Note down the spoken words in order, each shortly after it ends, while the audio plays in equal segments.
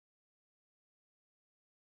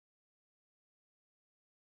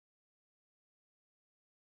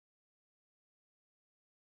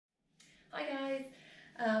Hi guys,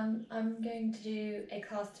 I'm going to do a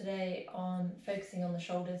class today on focusing on the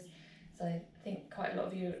shoulders. So I think quite a lot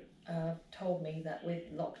of you told me that with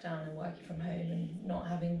lockdown and working from home and not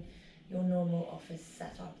having your normal office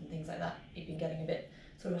set up and things like that, you've been getting a bit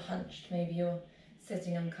sort of hunched. Maybe you're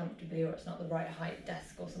sitting uncomfortably or it's not the right height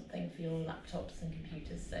desk or something for your laptops and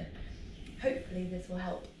computers. So hopefully this will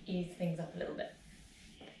help ease things up a little bit.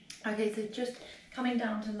 Okay, so just coming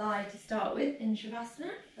down to lie to start with in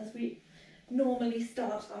Shavasana, as we normally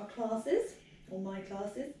start our classes, or my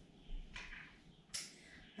classes.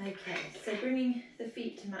 Okay, so bringing the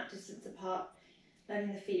feet to mat distance apart,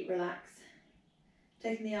 letting the feet relax,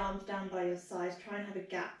 taking the arms down by your sides, try and have a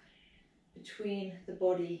gap between the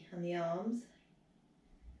body and the arms,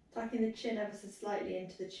 tucking the chin ever so slightly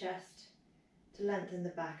into the chest to lengthen the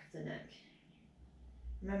back of the neck.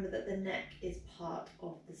 Remember that the neck is part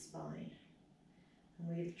of the spine,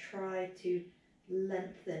 and we'll try to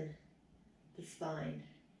lengthen the spine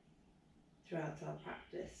throughout our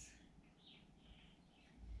practice.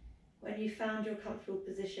 When you found your comfortable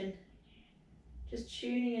position, just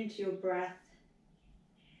tuning into your breath.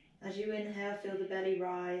 As you inhale, feel the belly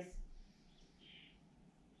rise,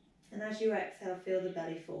 and as you exhale, feel the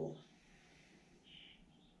belly fall.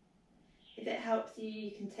 If it helps you,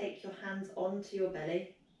 you can take your hands onto your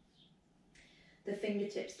belly, the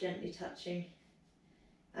fingertips gently touching.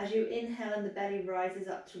 As you inhale and the belly rises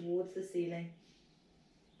up towards the ceiling,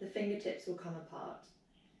 the fingertips will come apart.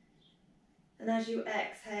 And as you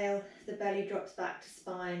exhale, the belly drops back to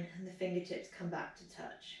spine and the fingertips come back to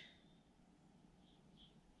touch.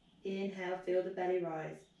 Inhale, feel the belly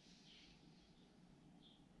rise.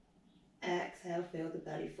 Exhale, feel the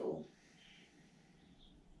belly fall.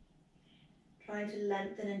 Trying to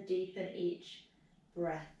lengthen and deepen each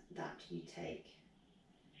breath that you take,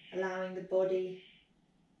 allowing the body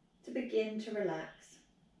to begin to relax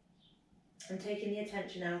and taking the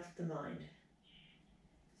attention out of the mind.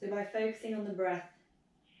 So by focusing on the breath,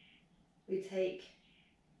 we take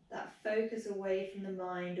that focus away from the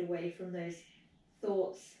mind, away from those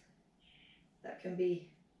thoughts that can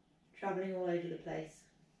be travelling all over the place.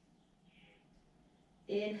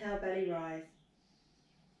 Inhale, belly rise.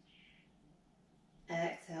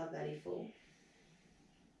 Exhale, belly fall.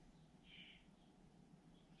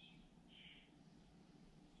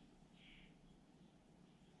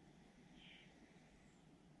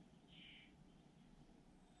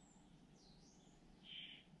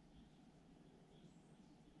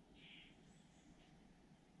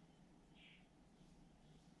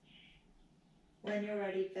 When you're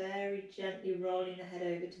ready, very gently rolling the head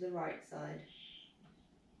over to the right side.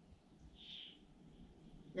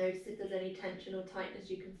 Notice if there's any tension or tightness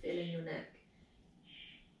you can feel in your neck.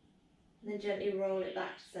 And then gently roll it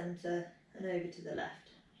back to centre and over to the left.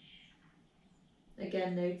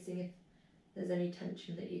 Again, noticing if there's any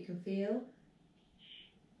tension that you can feel.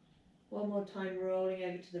 One more time, rolling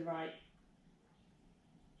over to the right.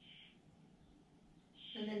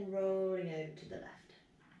 And then rolling over to the left.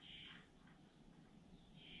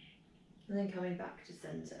 And then coming back to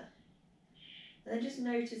centre. And then just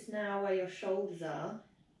notice now where your shoulders are.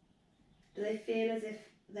 Do they feel as if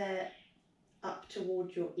they're up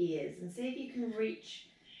towards your ears? And see if you can reach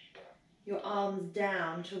your arms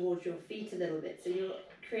down towards your feet a little bit. So you're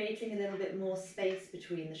creating a little bit more space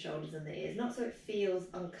between the shoulders and the ears. Not so it feels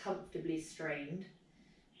uncomfortably strained,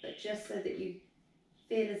 but just so that you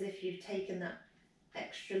feel as if you've taken that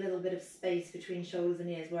extra little bit of space between shoulders and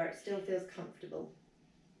ears where it still feels comfortable.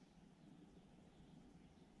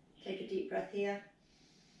 Take a deep breath here.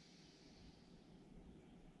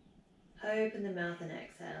 Open the mouth and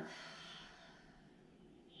exhale.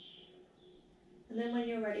 And then when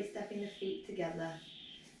you're ready, stepping the feet together,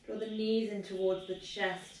 draw the knees in towards the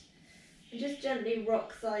chest and just gently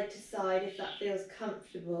rock side to side if that feels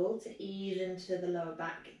comfortable to ease into the lower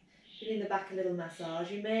back, giving the back a little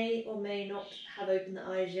massage. You may or may not have opened the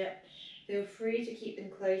eyes yet. Feel free to keep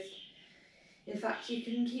them closed. In fact, you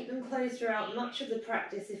can keep them closed throughout much of the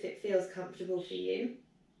practice if it feels comfortable for you.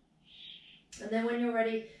 And then when you're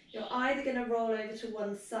ready, you're either going to roll over to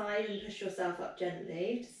one side and push yourself up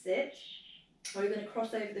gently to sit, or you're going to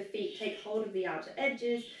cross over the feet, take hold of the outer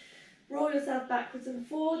edges, roll yourself backwards and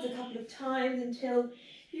forwards a couple of times until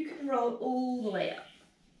you can roll all the way up.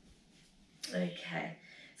 Okay,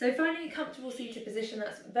 so finding a comfortable seated position,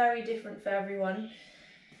 that's very different for everyone.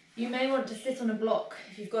 You may want to sit on a block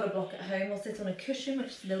if you've got a block at home, or sit on a cushion, which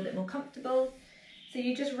is a little bit more comfortable. So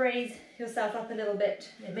you just raise yourself up a little bit.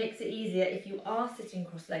 It makes it easier if you are sitting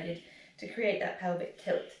cross-legged to create that pelvic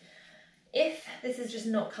tilt. If this is just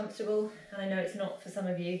not comfortable, and I know it's not for some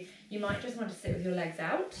of you, you might just want to sit with your legs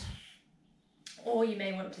out, or you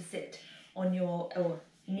may want to sit on your, or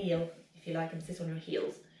kneel if you like, and sit on your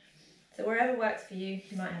heels. So wherever works for you,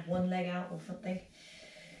 you might have one leg out or something.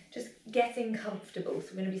 Just getting comfortable. So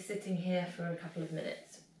we're going to be sitting here for a couple of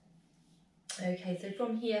minutes. Okay, so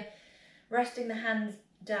from here, resting the hands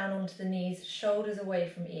down onto the knees, shoulders away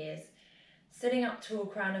from ears, sitting up tall,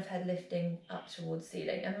 crown of head lifting up towards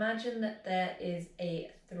ceiling. Imagine that there is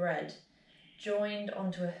a thread joined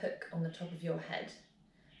onto a hook on the top of your head,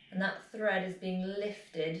 and that thread is being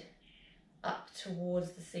lifted up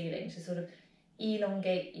towards the ceiling to sort of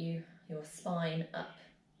elongate your spine up,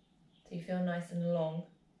 so you feel nice and long.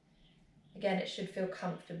 Again, it should feel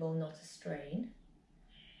comfortable, not a strain.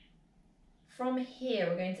 From here,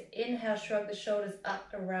 we're going to inhale, shrug the shoulders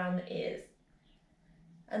up around the ears,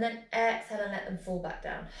 and then exhale and let them fall back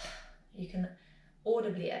down. You can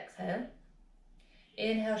audibly exhale.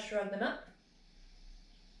 Inhale, shrug them up.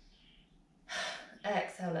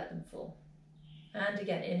 Exhale, let them fall. And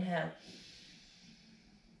again, inhale.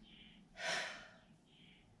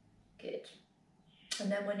 Good.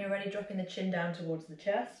 And then when you're ready, dropping the chin down towards the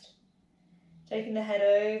chest. Taking the head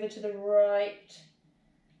over to the right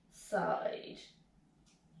side.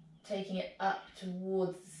 Taking it up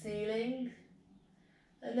towards the ceiling.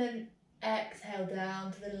 And then exhale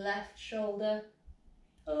down to the left shoulder,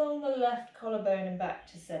 along the left collarbone and back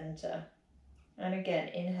to centre. And again,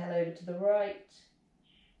 inhale over to the right,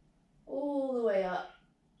 all the way up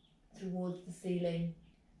towards the ceiling.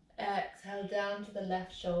 Exhale down to the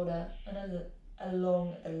left shoulder and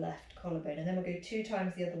along the left collarbone. And then we'll go 2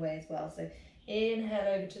 times the other way as well. So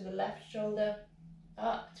inhale over to the left shoulder,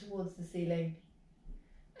 up towards the ceiling.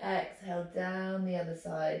 Exhale down the other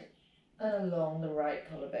side and along the right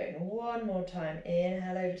collarbone. One more time.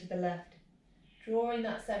 Inhale over to the left, drawing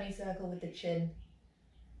that semicircle with the chin.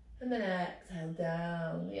 And then exhale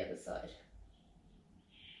down the other side.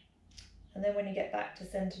 And then when you get back to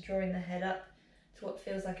centre, drawing the head up to what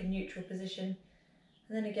feels like a neutral position.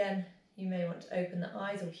 And then again, you may want to open the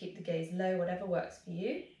eyes or keep the gaze low, whatever works for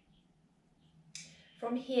you.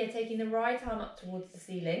 From here, taking the right arm up towards the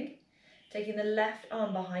ceiling, taking the left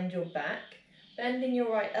arm behind your back, bending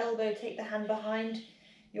your right elbow, take the hand behind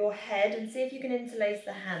your head and see if you can interlace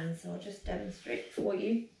the hands. So I'll just demonstrate for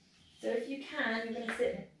you. So if you can, you're going to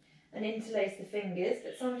sit and interlace the fingers,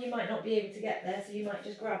 but some of you might not be able to get there, so you might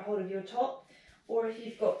just grab hold of your top, or if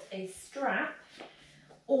you've got a strap,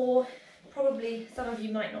 or probably some of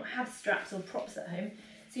you might not have straps or props at home,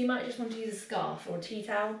 so you might just want to use a scarf or a tea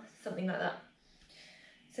towel, something like that.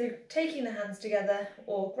 So taking the hands together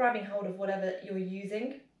or grabbing hold of whatever you're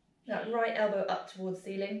using, that right elbow up towards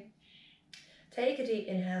ceiling. Take a deep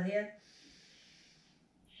inhale here.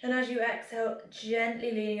 And as you exhale,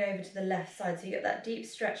 gently leaning over to the left side, so you get that deep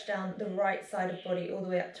stretch down the right side of body all the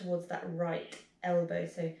way up towards that right elbow.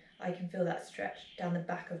 So I can feel that stretch down the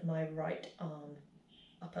back of my right arm,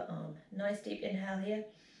 upper arm. Nice deep inhale here.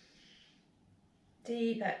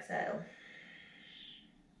 Deep exhale.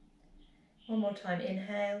 One more time,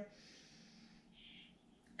 inhale.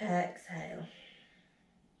 Exhale.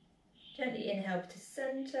 Gently inhale to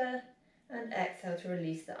centre. And exhale to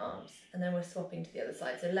release the arms. And then we're swapping to the other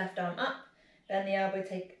side. So left arm up, bend the elbow,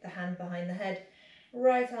 take the hand behind the head.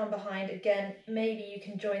 Right arm behind. Again, maybe you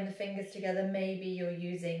can join the fingers together. Maybe you're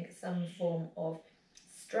using some form of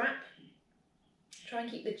strap. Try and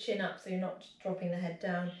keep the chin up so you're not dropping the head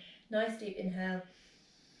down. Nice deep inhale.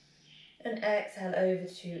 And exhale over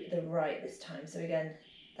to the right this time. So again,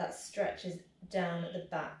 that stretches down at the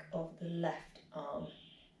back of the left arm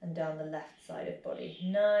and down the left side of body.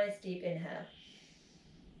 Nice deep inhale.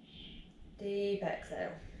 Deep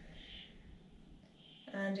exhale.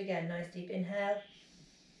 And again, nice deep inhale.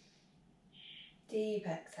 Deep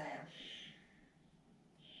exhale.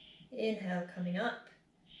 Inhale coming up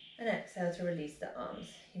and exhale to release the arms.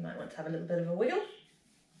 You might want to have a little bit of a wiggle.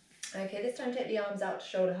 Okay, this time take the arms out to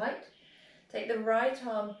shoulder height. Take the right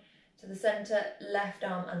arm to the centre, left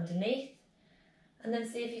arm underneath. And then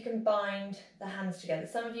see if you can bind the hands together.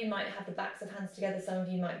 Some of you might have the backs of hands together, some of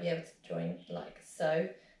you might be able to join like so.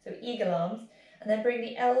 So eagle arms, and then bring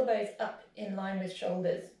the elbows up in line with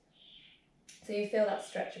shoulders. So you feel that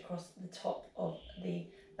stretch across the top of the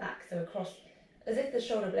back, so across, as if the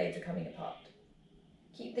shoulder blades are coming apart.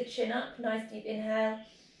 Keep the chin up, nice deep inhale.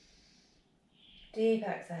 Deep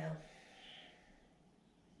exhale.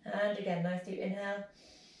 And again, nice deep inhale.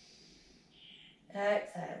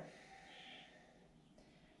 Exhale.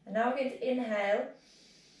 And now we're going to inhale,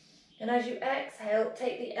 and as you exhale,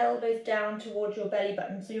 take the elbows down towards your belly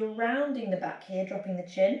button. So you're rounding the back here, dropping the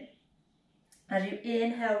chin. As you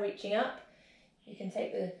inhale, reaching up, you can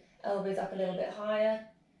take the elbows up a little bit higher.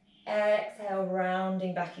 Exhale,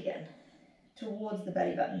 rounding back again towards the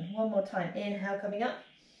belly button. One more time. Inhale, coming up.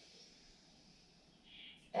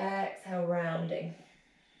 Exhale, rounding.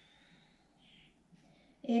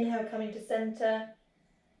 Inhale, coming to center.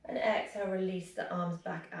 And exhale, release the arms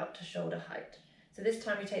back out to shoulder height. So this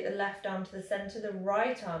time we take the left arm to the center, the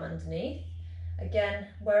right arm underneath. Again,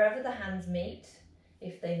 wherever the hands meet,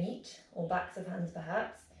 if they meet, or backs of hands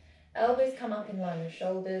perhaps. Elbows come up in line with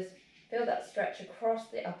shoulders. Feel that stretch across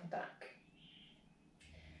the upper back.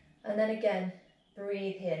 And then again,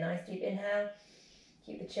 breathe here. Nice deep inhale.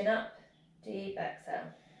 Keep the chin up. Deep exhale.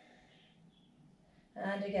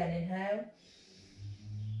 And again, inhale.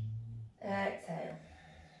 Exhale.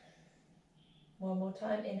 One more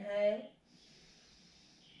time. Inhale.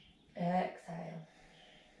 Exhale.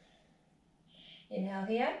 Inhale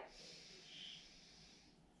here.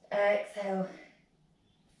 Exhale.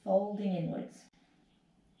 Folding inwards.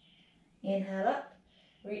 Inhale up.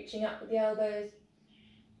 Reaching up with the elbows.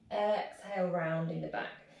 Exhale, rounding the back.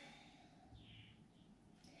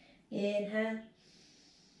 Inhale.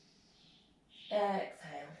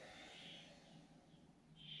 Exhale.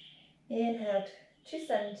 Inhale to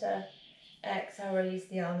center. Exhale, release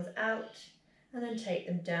the arms out and then take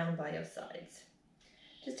them down by your sides.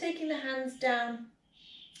 Just taking the hands down,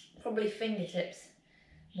 probably fingertips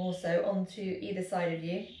more so, onto either side of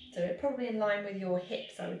you. So it's probably in line with your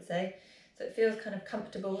hips, I would say. So it feels kind of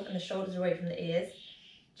comfortable and the shoulders away from the ears.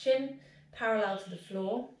 Chin parallel to the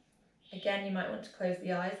floor. Again, you might want to close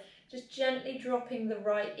the eyes. Just gently dropping the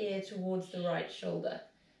right ear towards the right shoulder.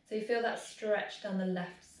 So you feel that stretch down the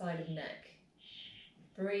left side of neck.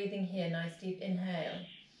 Breathing here, nice deep inhale.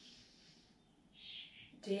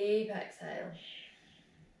 Deep exhale.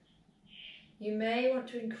 You may want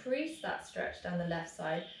to increase that stretch down the left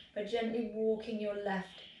side by gently walking your left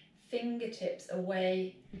fingertips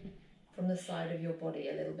away from the side of your body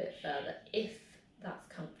a little bit further, if that's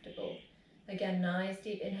comfortable. Again, nice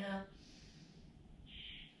deep inhale.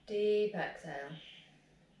 Deep exhale.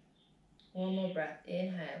 One more breath.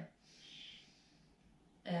 Inhale.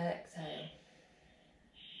 Exhale.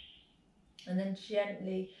 And then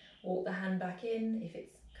gently walk the hand back in if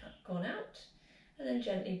it's gone out. And then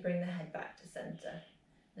gently bring the head back to center.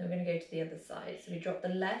 Then we're going to go to the other side. So we drop the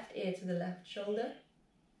left ear to the left shoulder.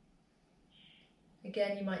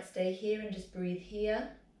 Again, you might stay here and just breathe here.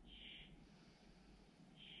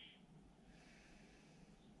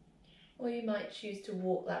 Or you might choose to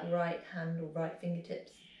walk that right hand or right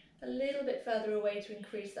fingertips a little bit further away to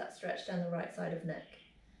increase that stretch down the right side of neck.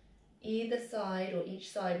 Either side or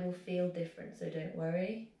each side will feel different, so don't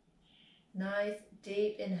worry. Nice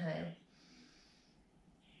deep inhale.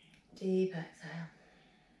 Deep exhale.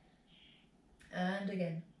 And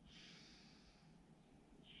again.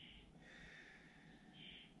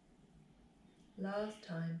 Last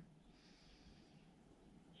time.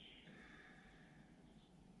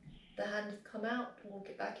 The hand has come out, walk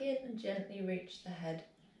it back in and gently reach the head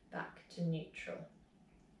back to neutral.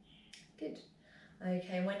 Good.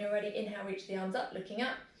 Okay, and when you're ready, inhale, reach the arms up, looking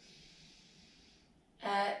up.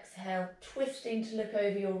 Exhale, twisting to look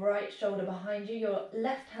over your right shoulder behind you. Your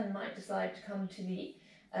left hand might decide to come to the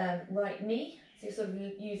right knee. So you're sort of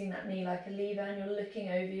using that knee like a lever and you're looking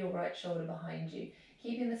over your right shoulder behind you.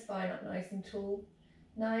 Keeping the spine up nice and tall.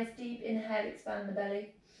 Nice deep inhale, expand the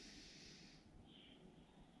belly.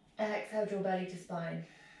 Exhale, draw belly to spine.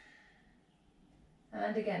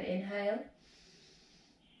 And again, inhale.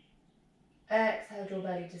 Exhale, draw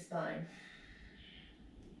belly to spine.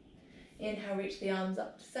 Inhale, reach the arms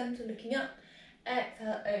up to center, looking up.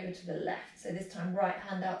 Exhale, over to the left. So this time, right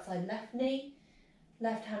hand outside left knee.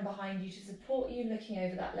 Left hand behind you to support you, looking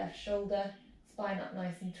over that left shoulder. Spine up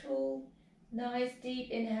nice and tall. Nice,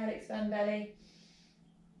 deep inhale, expand belly.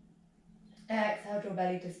 Exhale, draw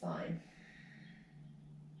belly to spine.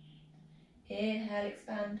 Inhale,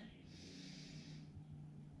 expand.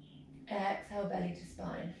 Exhale, belly to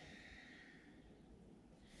spine.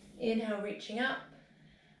 Inhale, reaching up.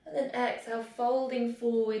 And then exhale, folding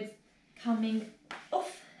forwards, coming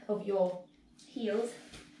off of your heels,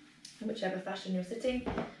 in whichever fashion you're sitting,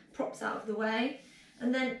 props out of the way.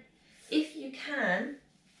 And then if you can,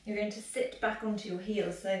 you're going to sit back onto your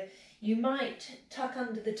heels. So you might tuck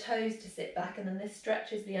under the toes to sit back, and then this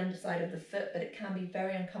stretches the underside of the foot, but it can be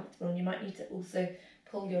very uncomfortable, and you might need to also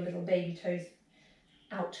pull your little baby toes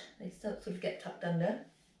out. They sort of get tucked under.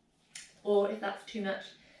 Or if that's too much,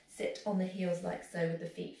 sit on the heels like so with the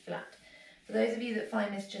feet flat. For those of you that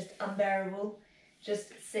find this just unbearable,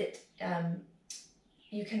 just sit,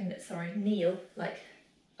 you can, kneel like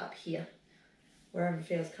up here, wherever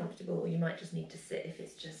feels comfortable, or you might just need to sit if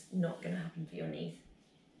it's just not going to happen for your knees.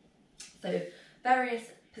 So various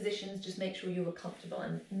positions, just make sure you are comfortable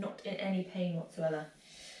and not in any pain whatsoever.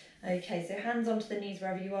 Okay, so hands onto the knees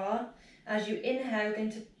wherever you are. As you inhale, you're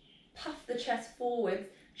going to puff the chest forwards,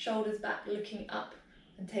 shoulders back, looking up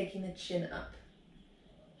and taking the chin up.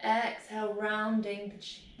 Exhale, rounding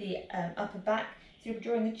the upper back. So you're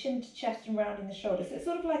drawing the chin to chest and rounding the shoulders. So it's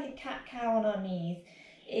sort of like a cat-cow on our knees.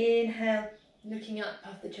 Inhale, looking up,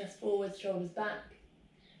 puff the chest forwards, shoulders back.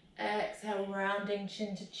 Exhale, rounding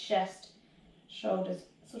chin to chest, shoulders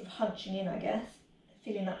sort of hunching in, I guess.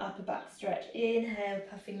 Feeling that upper back stretch. Inhale,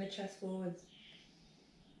 puffing the chest forwards.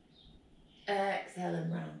 Exhale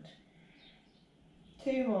and round.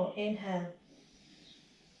 2 more. Inhale.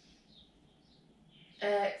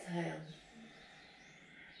 Exhale.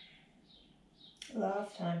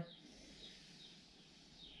 Last time.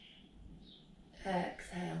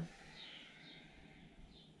 Exhale.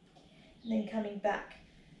 And then coming back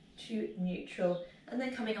to neutral. And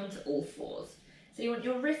then coming onto all fours. So you want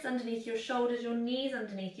your wrists underneath your shoulders, your knees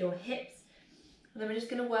underneath your hips. And then we're just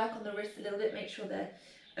going to work on the wrists a little bit, make sure they're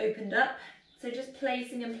opened up. So just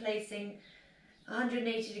placing and placing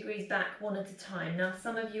 180 degrees back one at a time. Now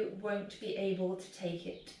some of you won't be able to take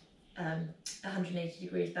it 180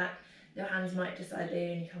 degrees back. Your hands might decide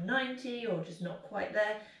they only come 90 or just not quite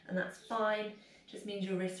there, and that's fine. Just means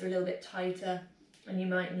your wrists are a little bit tighter and you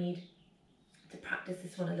might need to practice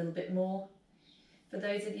this one a little bit more. For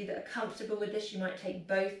those of you that are comfortable with this, you might take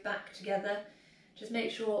both back together. Just make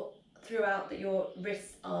sure throughout that your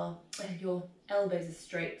wrists are, your elbows are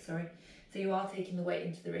straight, sorry. So you are taking the weight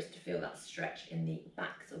into the wrist to feel that stretch in the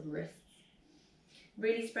backs of wrists.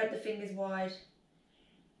 Really spread the fingers wide.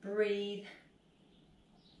 Breathe.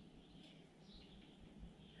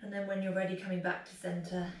 And then when you're ready, coming back to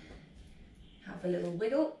center, have a little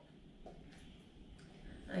wiggle.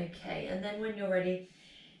 Okay, and then when you're ready,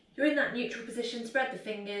 you're in that neutral position, spread the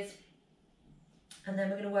fingers, and then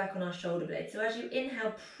we're going to work on our shoulder blades. So as you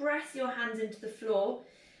inhale, press your hands into the floor,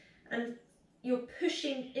 and you're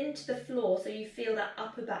pushing into the floor so you feel that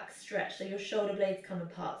upper back stretch, so your shoulder blades come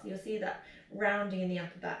apart. So you'll see that rounding in the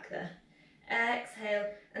upper back there. Exhale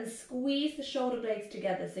and squeeze the shoulder blades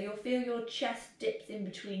together so you'll feel your chest dips in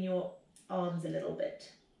between your arms a little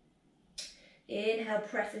bit. Inhale,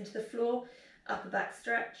 press into the floor, upper back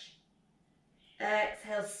stretch.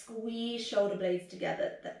 Exhale, squeeze shoulder blades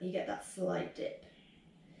together, that you get that slight dip.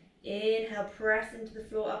 Inhale, press into the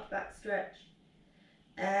floor, upper back stretch.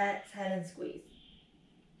 Exhale and squeeze.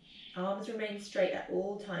 Arms remain straight at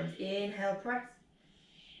all times. Inhale, press.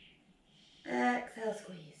 Exhale,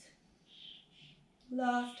 squeeze.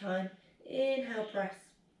 Last time. Inhale, press.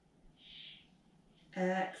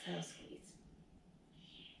 Exhale, squeeze.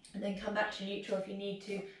 And then come back to neutral if you need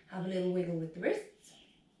to. Have a little wiggle with the wrists.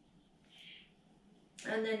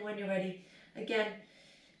 And then when you're ready, again,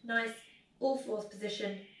 nice all fours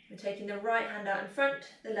position. We're taking the right hand out in front,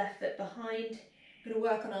 the left foot behind. We're going to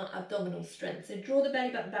work on our abdominal strength. So draw the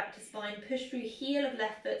belly button back to spine, push through heel of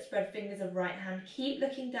left foot, spread fingers of right hand. Keep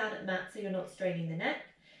looking down at mat so you're not straining the neck.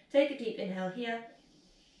 Take a deep inhale here.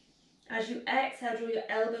 As you exhale, draw your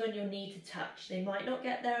elbow and your knee to touch. They might not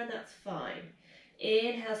get there and that's fine.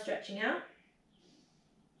 Inhale, stretching out.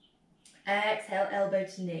 Exhale, elbow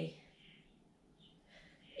to knee.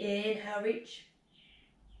 Inhale, reach.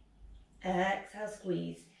 Exhale,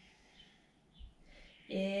 squeeze.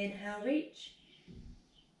 Inhale, reach.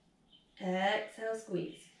 Exhale,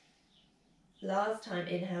 squeeze. Last time,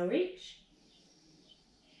 inhale, reach.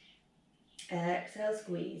 Exhale,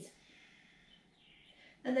 squeeze.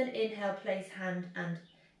 And then inhale, place hand and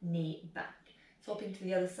knee back. Swapping to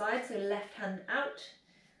the other side, so left hand out.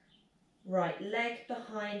 Right leg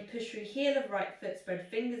behind, push through heel of right foot, spread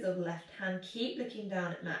fingers of left hand. Keep looking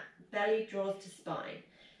down at mat. Belly draws to spine.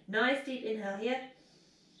 Nice deep inhale here.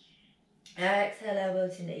 Exhale, elbow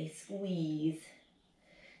to knee, squeeze.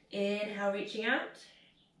 Inhale, reaching out.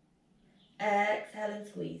 Exhale and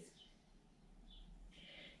squeeze.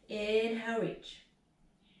 Inhale, reach.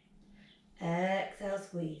 Exhale,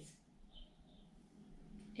 squeeze.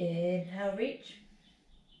 Inhale, reach.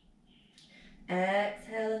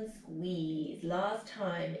 Exhale and squeeze. Last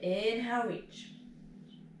time. Inhale, reach.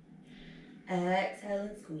 Exhale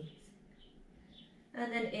and squeeze.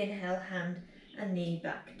 And then inhale, hand and knee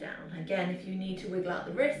back down. Again, if you need to wiggle out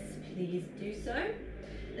the wrists, please do so.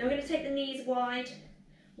 Then we're going to take the knees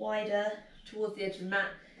wider towards the edge of the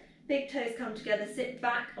mat. Big toes come together, sit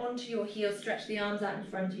back onto your heels, stretch the arms out in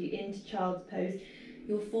front of you into child's pose.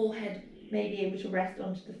 Your forehead may be able to rest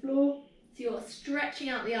onto the floor. So you're stretching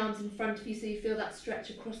out the arms in front of you so you feel that stretch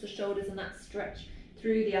across the shoulders and that stretch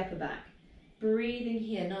through the upper back. Breathing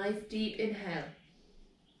here, nice deep inhale.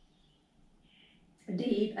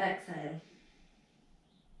 Deep exhale.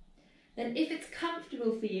 Then if it's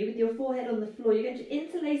comfortable for you with your forehead on the floor, you're going to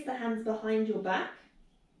interlace the hands behind your back.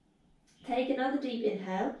 Take another deep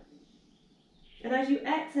inhale. And as you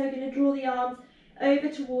exhale, you're going to draw the arms over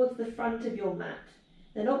towards the front of your mat.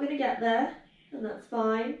 They're not going to get there, and that's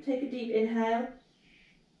fine. Take a deep inhale.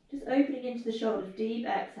 Just opening into the shoulders, deep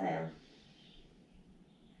exhale.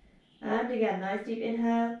 And again, nice deep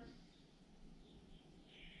inhale.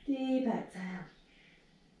 Deep exhale.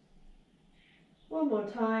 One more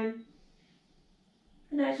time.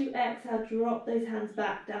 And as you exhale, drop those hands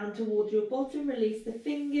back down towards your bottom. Release the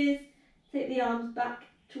fingers. Take the arms back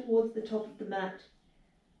towards the top of the mat.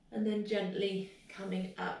 And then gently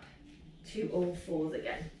coming up to all fours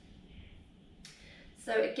again.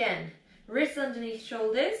 So again, wrists underneath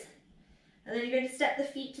shoulders. And then you're going to step the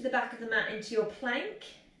feet to the back of the mat into your plank.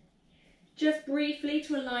 Just briefly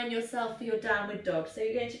to align yourself for your downward dog. So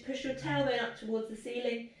you're going to push your tailbone up towards the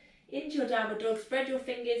ceiling, into your downward dog, spread your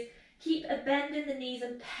fingers, keep a bend in the knees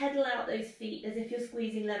and pedal out those feet as if you're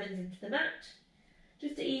squeezing lemons into the mat.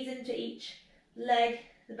 Just to ease into each leg,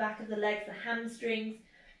 the back of the legs, the hamstrings,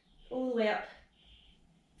 all the way up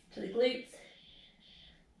to the glutes.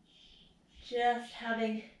 Just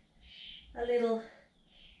having a little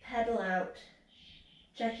pedal out,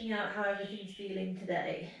 checking out how everything's feeling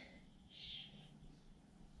today.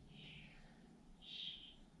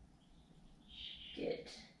 Good.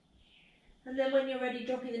 And then when you're ready,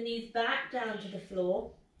 dropping the knees back down to the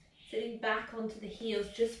floor, sitting back onto the heels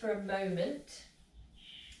just for a moment.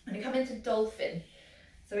 And you come into dolphin.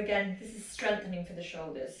 So again, this is strengthening for the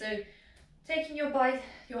shoulders. So taking your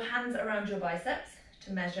hands around your biceps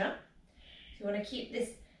to measure. So you want to keep this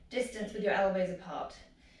distance with your elbows apart.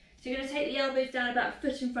 So you're going to take the elbows down about a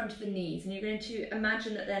foot in front of the knees, and you're going to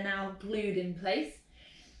imagine that they're now glued in place.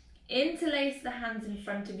 Interlace the hands in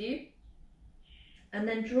front of you, and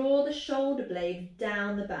then draw the shoulder blades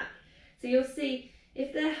down the back. So you'll see,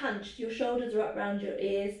 if they're hunched, your shoulders are up around your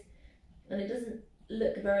ears, and it doesn't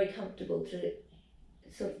look very comfortable to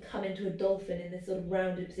sort of come into a dolphin in this sort of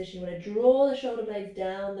rounded position. You want to draw the shoulder blades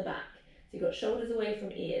down the back. So you've got shoulders away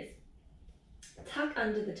from ears. Tuck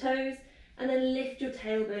under the toes, and then lift your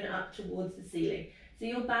tailbone up towards the ceiling. So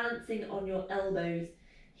you're balancing on your elbows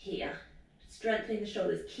here, strengthening the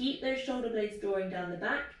shoulders. Keep those shoulder blades drawing down the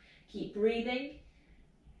back. Keep breathing.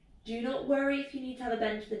 Do not worry if you need to have a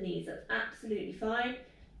bend to the knees, that's absolutely fine.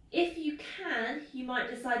 If you can, you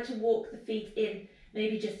might decide to walk the feet in,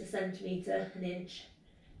 maybe just a centimetre, an inch.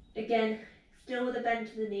 Again, still with a bend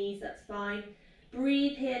to the knees, that's fine.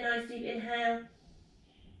 Breathe here, nice deep inhale,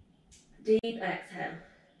 deep exhale.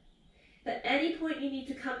 At any point you need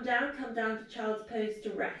to come down to child's pose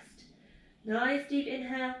to rest. Nice deep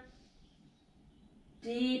inhale,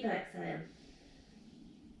 deep exhale.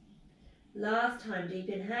 Last time, deep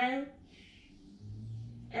inhale.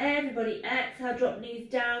 Everybody exhale, drop knees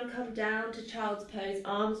down, come down to child's pose,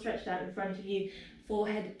 arms stretched out in front of you,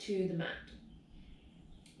 forehead to the mat.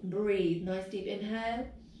 Breathe, nice deep inhale,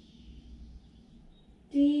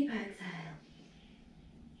 deep exhale.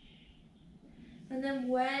 And then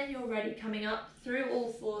when you're ready, coming up through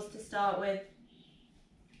all fours to start with,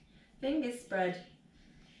 fingers spread,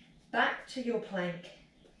 back to your plank,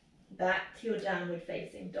 back to your downward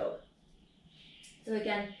facing dog. So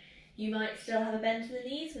again, you might still have a bend to the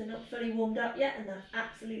knees, we're not fully warmed up yet, and that's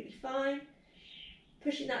absolutely fine.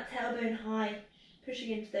 Pushing that tailbone high,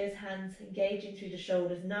 pushing into those hands, engaging through the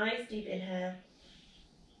shoulders. Nice deep inhale,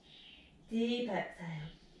 deep exhale.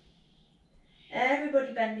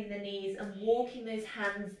 Everybody bending the knees and walking those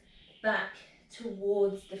hands back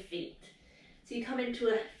towards the feet. So you come into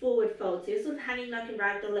a forward fold, so you're sort of hanging like a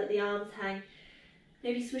ragdoll, let the arms hang,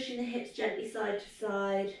 maybe swishing the hips gently side to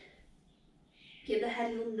side. Give the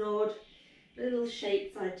head a little nod, a little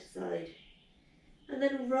shake side to side. And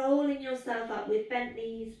then rolling yourself up with bent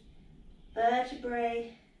knees,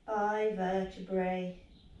 vertebrae by vertebrae,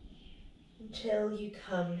 until you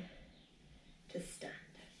come to stand.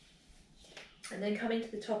 And then coming to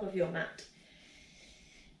the top of your mat.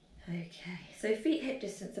 Okay, so feet hip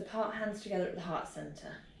distance apart, hands together at the heart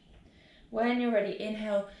centre. When you're ready,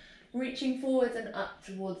 inhale, reaching forwards and up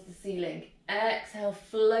towards the ceiling. Exhale,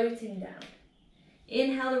 floating down.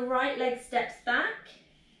 Inhale, the right leg steps back.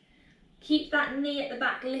 Keep that knee at the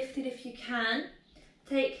back lifted if you can.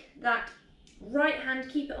 Take that right hand,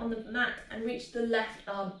 keep it on the mat, and reach the left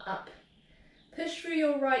arm up. Push through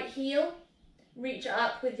your right heel, reach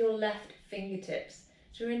up with your left fingertips.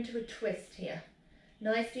 So we're into a twist here.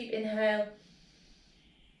 Nice deep inhale,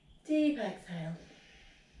 deep exhale.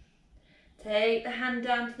 Take the hand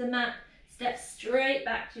down to the mat, step straight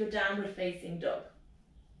back to your downward facing dog.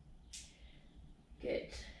 Good.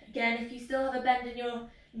 Again, if you still have a bend in your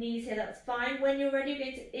knees here, that's fine. When you're ready, you're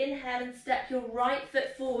going to inhale and step your right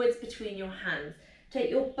foot forwards between your hands. Take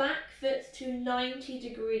your back foot to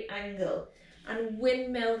 90-degree angle and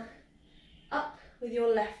windmill up with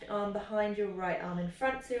your left arm behind your right arm in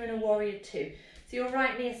front, so you're in a warrior two. So your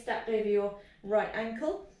right knee is stepped over your right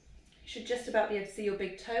ankle. You should just about be able to see your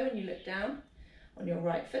big toe when you look down on your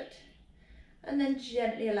right foot. And then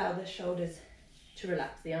gently allow the shoulders to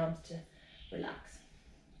relax, the arms to relax.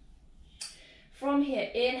 From here,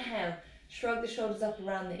 inhale, shrug the shoulders up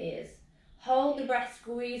around the ears. Hold the breath,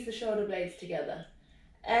 squeeze the shoulder blades together.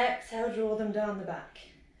 Exhale, draw them down the back.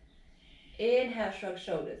 Inhale, shrug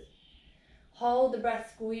shoulders. Hold the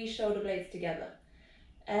breath, squeeze shoulder blades together.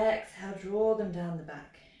 Exhale, draw them down the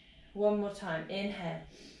back. One more time, inhale.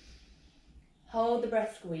 Hold the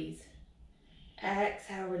breath, squeeze.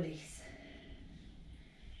 Exhale, release.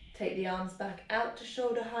 Take the arms back out to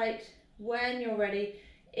shoulder height. When you're ready,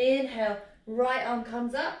 inhale, right arm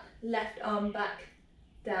comes up, left arm back,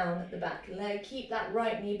 down at the back leg. Keep that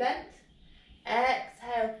right knee bent.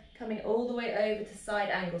 Exhale, coming all the way over to side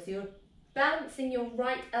angle. So you're balancing your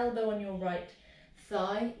right elbow on your right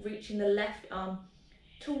thigh, reaching the left arm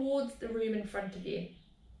towards the room in front of you.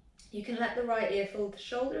 You can let the right ear fall to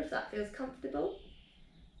shoulder if that feels comfortable.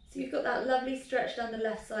 So you've got that lovely stretch down the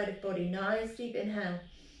left side of body. Nice deep inhale.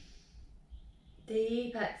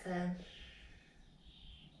 Deep exhale.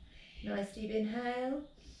 Nice deep inhale.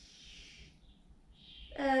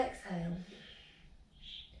 Exhale.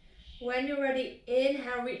 When you're ready,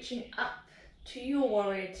 inhale, reaching up to your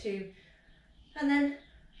warrior two. And then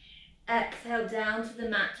exhale down to the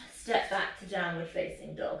mat, step back to downward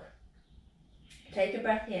facing dog. Take a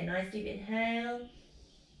breath here, nice deep inhale.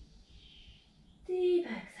 Deep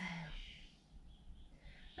exhale.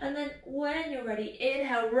 And then when you're ready,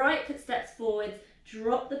 inhale, right foot steps forwards,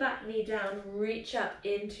 drop the back knee down, reach up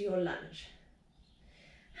into your lunge.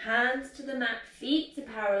 Hands to the mat, feet to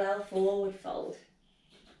parallel, forward fold.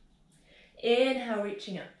 Inhale,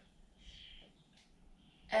 reaching up.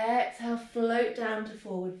 Exhale, float down to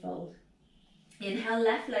forward fold. Inhale,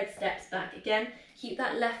 left leg steps back. Again, keep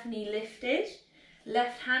that left knee lifted.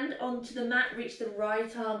 Left hand onto the mat, reach the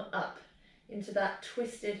right arm up into that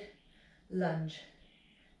twisted lunge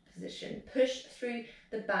position. Push through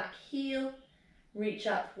the back heel, reach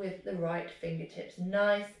up with the right fingertips.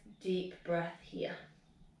 Nice deep breath here.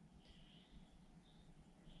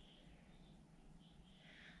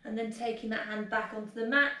 And then taking that hand back onto the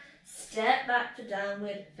mat, step back to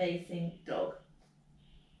downward facing dog.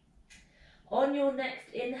 On your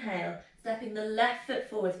next inhale, stepping the left foot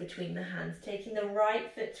forwards between the hands, taking the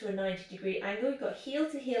right foot to a 90-degree angle. You've got heel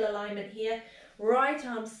to heel alignment here. Right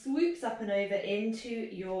arm swoops up and over into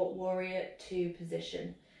your warrior two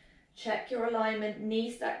position. Check your alignment,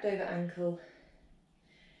 knee stacked over ankle.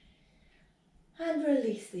 And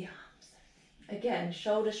release the arms. Again,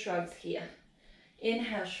 shoulder shrugs here.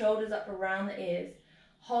 Inhale, shoulders up around the ears.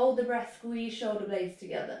 Hold the breath, squeeze shoulder blades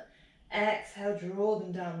together. Exhale, draw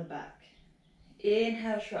them down the back.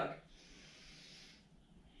 Inhale, shrug.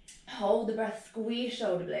 Hold the breath, squeeze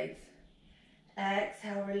shoulder blades.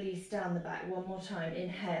 Exhale, release down the back. One more time,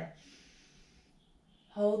 inhale.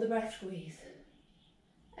 Hold the breath, squeeze.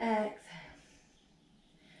 Exhale.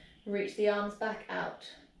 Reach the arms back out.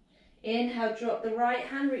 Inhale, drop the right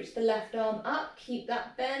hand, reach the left arm up. Keep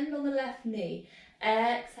that bend on the left knee.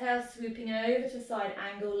 Exhale, swooping over to side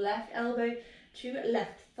angle, left elbow to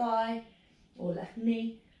left thigh or left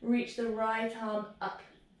knee. Reach the right arm up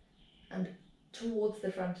and towards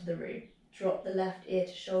the front of the room. Drop the left ear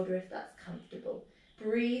to shoulder if that's comfortable.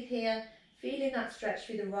 Breathe here, feeling that stretch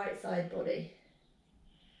through the right side body.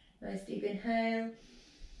 Nice deep inhale.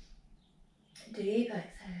 Deep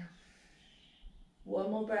exhale.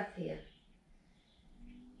 One more breath here.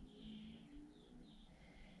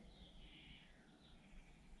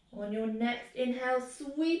 On your next inhale,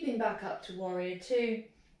 sweeping back up to warrior two.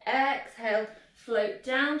 Exhale, float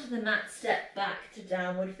down to the mat, step back to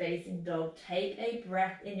downward facing dog. Take a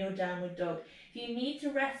breath in your downward dog. If you need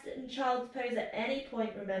to rest in child's pose at any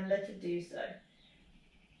point, remember to do so.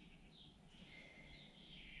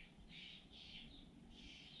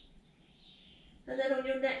 And then on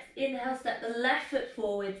your next inhale, step the left foot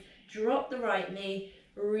forwards, drop the right knee,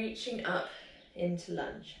 reaching up into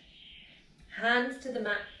lunge. Hands to the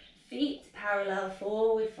mat, feet parallel,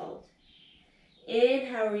 forward fold.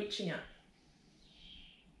 Inhale, reaching up.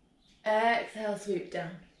 Exhale, swoop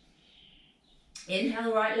down.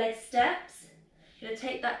 Inhale, right leg steps. Going to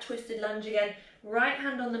take that twisted lunge again. Right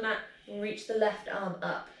hand on the mat, reach the left arm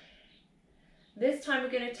up. This time we're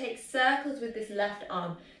going to take circles with this left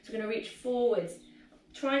arm. So we're going to reach forwards.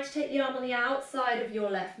 Try to take the arm on the outside of your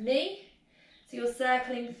left knee. So you're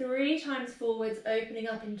circling 3 times forwards, opening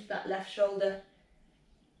up into that left shoulder,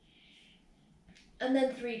 and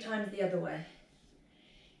then 3 times the other way.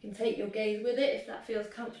 You can take your gaze with it if that feels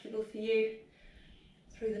comfortable for you,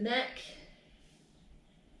 through the neck.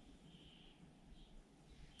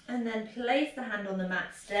 And then place the hand on the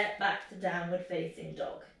mat, step back to downward facing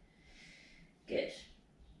dog. Good.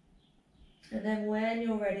 And then when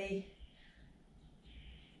you're ready,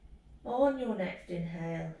 on your next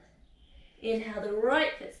inhale, inhale the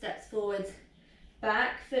right foot steps forwards,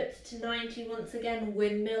 back foot to 90 once again,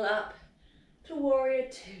 windmill up to warrior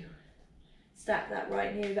 2. Stack that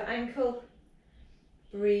right knee over ankle,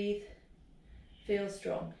 breathe, feel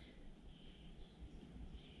strong.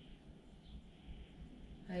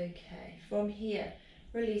 Okay, from here,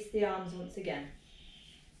 release the arms once again.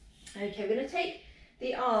 Okay, we're going to take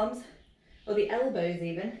the arms, or the elbows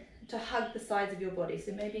even, to hug the sides of your body.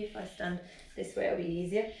 So maybe if I stand this way, it'll be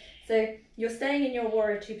easier. So you're staying in your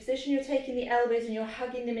warrior 2 position, you're taking the elbows and you're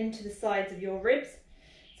hugging them into the sides of your ribs.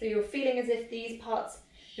 So you're feeling as if these parts,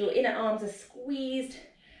 your inner arms, are squeezed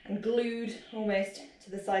and glued almost to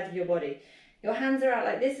the sides of your body. Your hands are out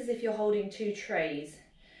like this as if you're holding 2 trays.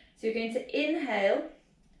 So you're going to inhale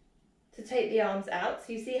to take the arms out.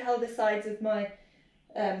 So you see how the sides of my,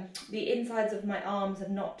 the insides of my arms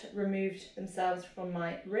have not removed themselves from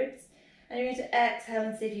my ribs. And you're going to exhale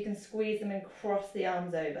and see if you can squeeze them and cross the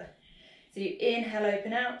arms over. So you inhale,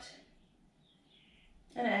 open out,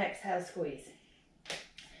 and exhale, squeeze.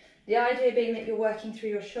 The idea being that you're working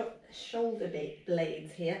through your shoulder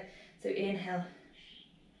blades here. So inhale,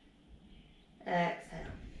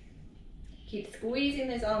 exhale. Keep squeezing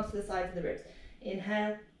those arms to the sides of the ribs.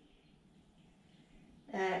 Inhale,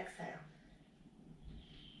 exhale.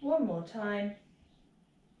 One more time.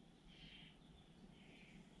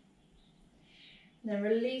 Then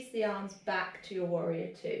release the arms back to your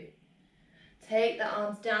warrior 2. Take the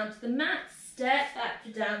arms down to the mat, step back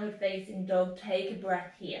to downward facing dog, take a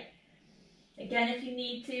breath here. Again, if you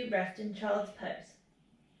need to, rest in child's pose.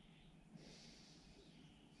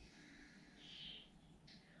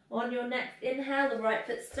 On your next inhale, the right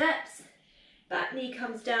foot steps, back knee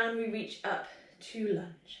comes down, we reach up to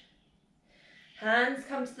lunge. Hands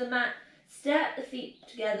come to the mat, step the feet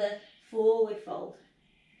together, forward fold.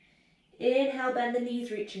 Inhale, bend the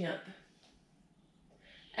knees, reaching up.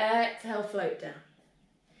 Exhale, float down.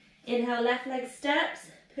 Inhale, left leg steps,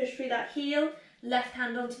 push through that heel, left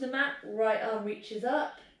hand onto the mat, right arm reaches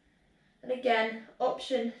up. And again,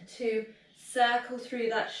 option to circle through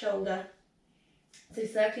that shoulder. So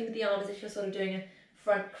circling with the arm as if you're sort of doing a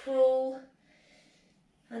front crawl.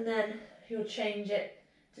 And then you'll change it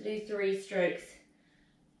to do 3 strokes,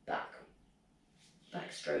 back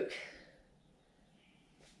stroke.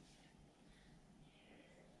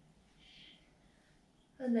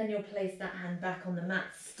 And then you'll place that hand back on the mat,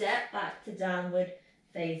 step back to downward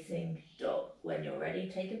facing dog. When you're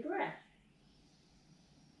ready, take a breath.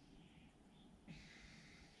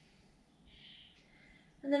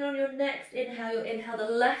 And then on your next inhale, you'll inhale the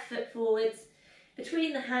left foot forwards,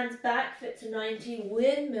 between the hands, back foot to 90,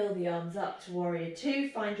 windmill the arms up to warrior 2,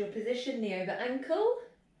 find your position, knee over ankle.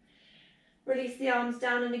 Release the arms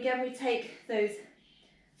down, and again we take those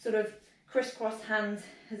sort of crisscross hands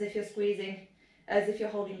as if you're squeezing, as if you're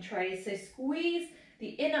holding trays. So squeeze the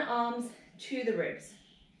inner arms to the ribs,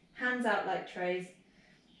 hands out like trays.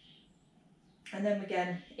 And then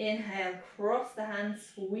again, inhale, cross the hands,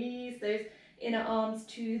 squeeze those inner arms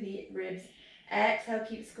to the ribs. Exhale,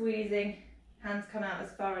 keep squeezing, hands come out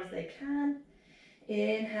as far as they can.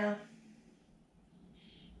 Inhale.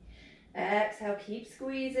 Exhale, keep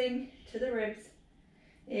squeezing to the ribs.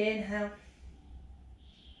 Inhale.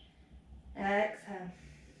 Exhale.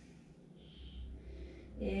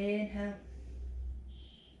 Inhale.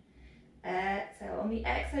 Exhale. On the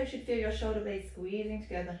exhale, you should feel your shoulder blades squeezing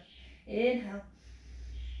together. Inhale.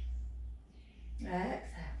 Exhale.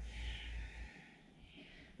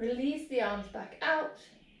 Release the arms back out.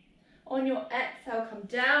 On your exhale, come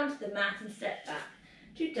down to the mat and step back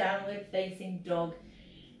to downward facing dog.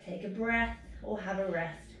 Take a breath or have a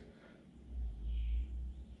rest.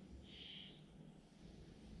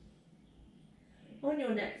 On your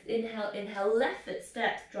next inhale, inhale left foot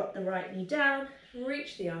steps, drop the right knee down,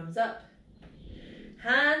 reach the arms up.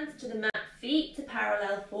 Hands to the mat, feet to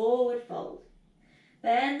parallel, forward fold.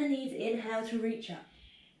 Bend the knees, inhale to reach up.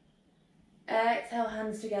 Exhale,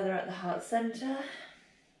 hands together at the heart center.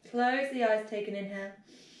 Close the eyes, take an inhale.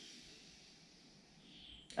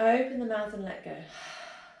 Open the mouth and let go.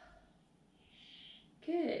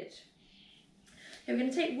 Good. We're going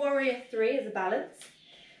to take warrior 3 as a balance.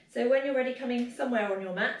 So when you're ready, coming somewhere on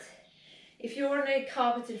your mat, If you're on a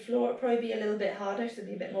carpeted floor, it'll probably be a little bit harder, so it'll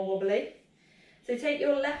be a bit more wobbly. So take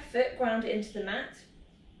your left foot, ground it into the mat.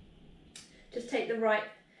 Just take the right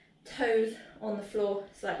toes on the floor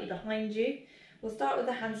slightly behind you. We'll start with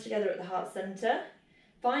the hands together at the heart centre.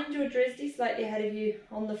 Find your dristy slightly ahead of you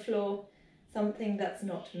on the floor, something that's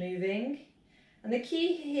not moving. And the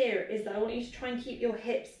key here is that I want you to try and keep your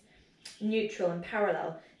hips neutral and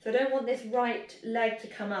parallel. So I don't want this right leg to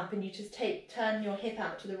come up and you just turn your hip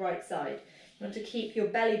out to the right side. You want to keep your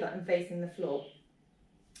belly button facing the floor.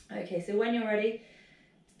 Okay, so when you're ready,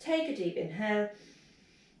 take a deep inhale.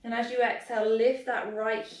 And as you exhale, lift that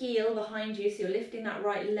right heel behind you, so you're lifting that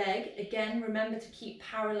right leg. Again, remember to keep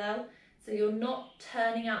parallel, so you're not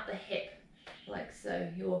turning out the hip like so.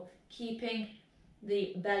 You're keeping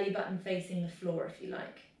the belly button facing the floor, if you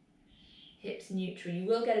like. Hips neutral. You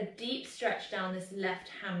will get a deep stretch down this left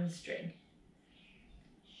hamstring.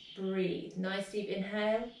 Breathe. Nice deep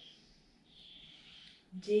inhale.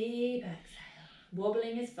 Deep exhale.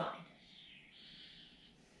 Wobbling is fine.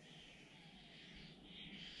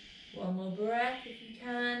 One more breath if you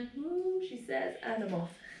can. Woo, she says, and I'm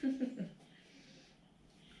off.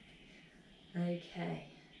 Okay.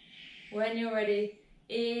 When you're ready,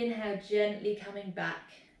 inhale, gently coming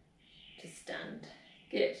back to stand.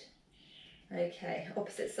 Good. Okay,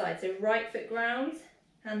 opposite side. So right foot grounds,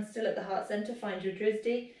 hands still at the heart centre, find your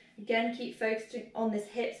dristy. Again, keep focusing on this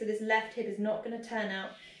hip, so this left hip is not going to turn out.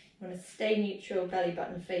 You want to stay neutral, belly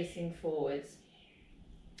button facing forwards.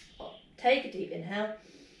 Take a deep inhale.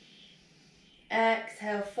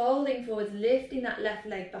 Exhale, folding forwards, lifting that left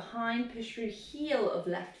leg behind, push through heel of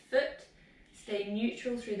left foot. Stay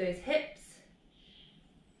neutral through those hips.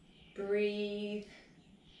 Breathe.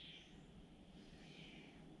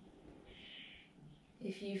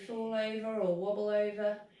 If you fall over or wobble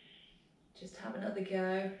over, just have another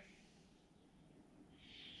go.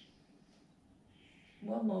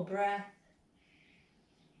 One more breath.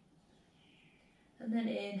 And then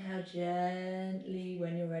inhale gently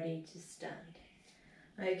when you're ready to stand.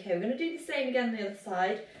 Okay, we're going to do the same again on the other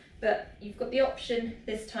side, but you've got the option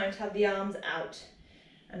this time to have the arms out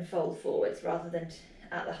and fold forwards rather than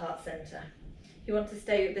at the heart centre. If you want to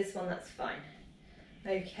stay with this one, that's fine.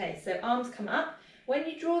 Okay, so arms come up. When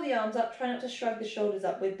you draw the arms up, try not to shrug the shoulders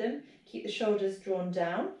up with them. Keep the shoulders drawn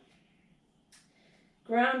down.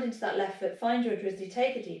 Ground into that left foot, find your dristy,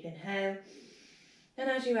 take a deep inhale. And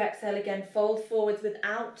as you exhale again, fold forwards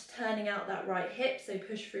without turning out that right hip, so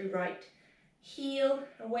push through right heel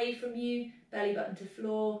away from you, belly button to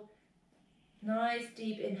floor. Nice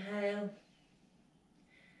deep inhale,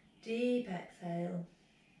 deep exhale.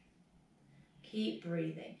 Keep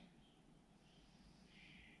breathing.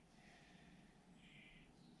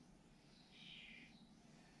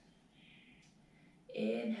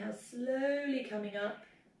 Inhale, slowly coming up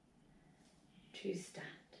to stand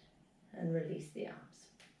and release the arms.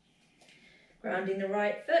 Grounding the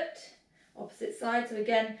right foot, opposite side. So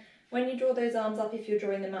again, when you draw those arms up, if you're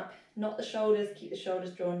drawing them up, not the shoulders, keep the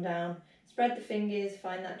shoulders drawn down. Spread the fingers,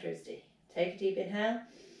 find that dristy. Take a deep inhale.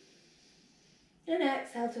 And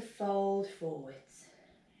exhale to fold forwards.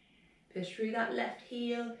 Push through that left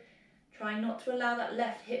heel. Try not to allow that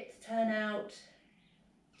left hip to turn out.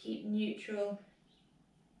 Keep neutral.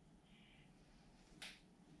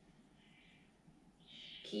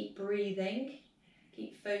 Keep breathing.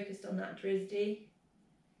 Keep focused on that dristy.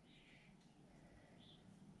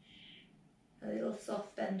 A little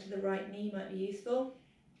soft bend to the right knee might be useful.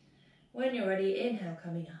 When you're ready, inhale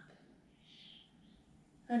coming up.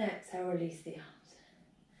 And exhale, release the arms.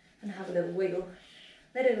 And have a little wiggle.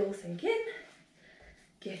 Let it all sink in.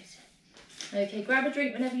 Good. Okay, grab a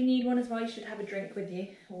drink whenever you need one as well. You should have a drink with you.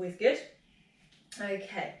 Always good.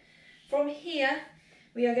 Okay. From here,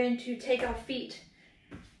 we are going to take our feet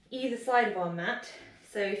either side of our mat.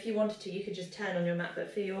 So if you wanted to, you could just turn on your mat,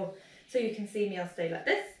 but so you can see me, I'll stay like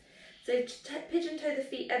this. So pigeon toe the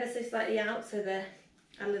feet ever so slightly out, so they're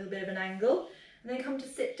at a little bit of an angle. And then come to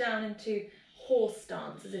sit down into horse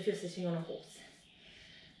stance, as if you're sitting on a horse.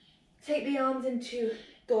 Take the arms into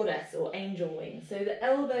goddess or angel wings. So the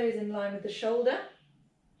elbows in line with the shoulder,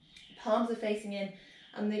 palms are facing in,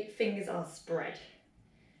 and the fingers are spread.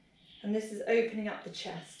 And this is opening up the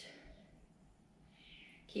chest.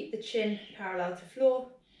 Keep the chin parallel to floor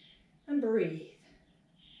and breathe.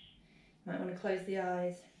 Might want to close the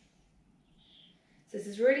eyes. So this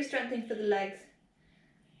is really strengthening for the legs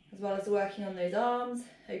as well as working on those arms,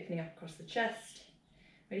 opening up across the chest.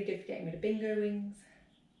 Really good for getting rid of bingo wings.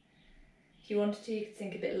 If you wanted to, you could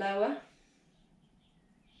sink a bit lower.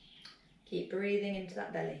 Keep breathing into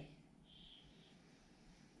that belly.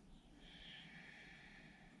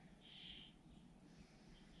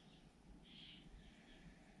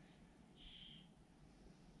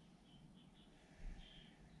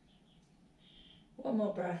 One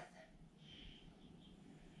more breath.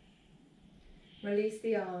 Release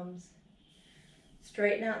the arms.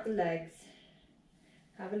 Straighten out the legs.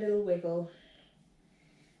 Have a little wiggle.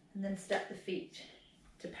 And then step the feet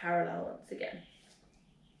to parallel once again.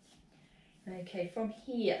 Okay, from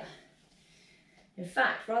here, in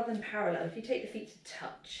fact, rather than parallel, if you take the feet to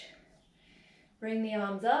touch, bring the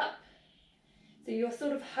arms up. So you're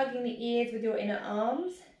sort of hugging the ears with your inner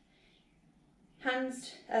arms.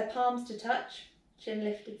 Hands, palms to touch, chin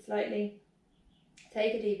lifted slightly.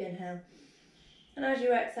 Take a deep inhale. And as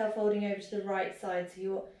you exhale, folding over to the right side, so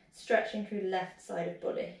you're stretching through the left side of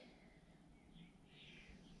body.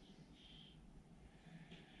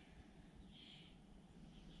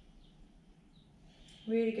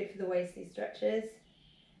 Really good for the waist, these stretches.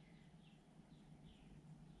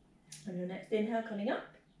 And your next inhale coming up,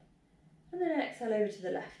 and then exhale over to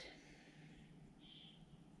the left.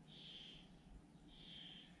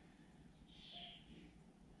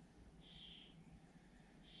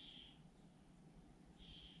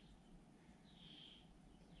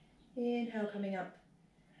 Inhale coming up,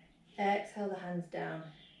 exhale the hands down.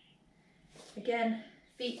 Again,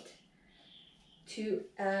 feet to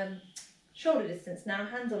shoulder distance now,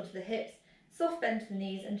 hands onto the hips, soft bend to the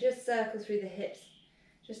knees, and just circle through the hips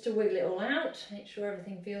just to wiggle it all out. Make sure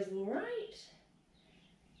everything feels all right.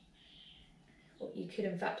 Or you could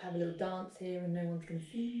in fact have a little dance here and no one's going to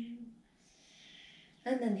see you.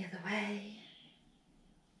 And then the other way.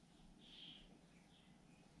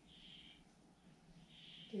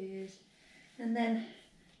 Good. And then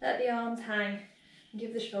let the arms hang and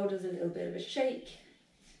give the shoulders a little bit of a shake.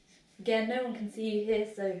 Again, no one can see you here,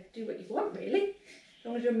 so do what you want really. As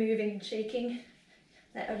long as you're moving and shaking,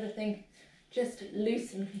 let everything just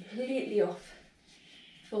loosen completely off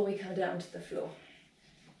before we come down to the floor.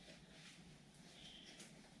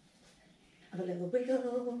 Have a little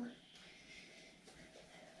wiggle.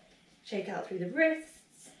 Shake out through the wrists.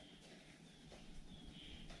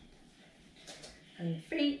 And the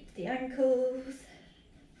feet, the ankles.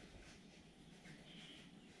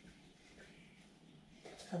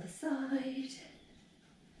 Other side.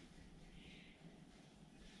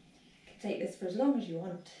 You can take this for as long as you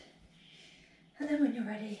want. And then when you're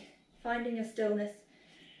ready, finding your stillness,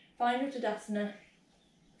 find your Tadasana,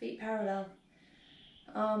 feet parallel,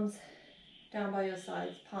 arms down by your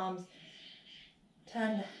sides, palms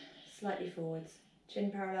turned slightly forwards,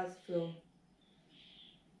 chin parallels the floor.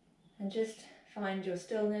 And just find your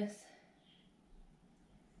stillness.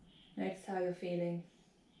 Notice how you're feeling.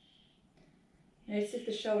 Notice if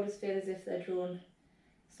the shoulders feel as if they're drawn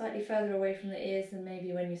slightly further away from the ears than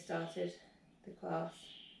maybe when you started the class.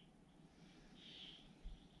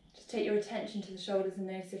 Just take your attention to the shoulders and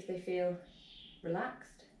notice if they feel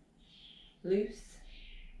relaxed, loose,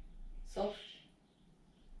 soft,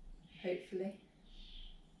 hopefully.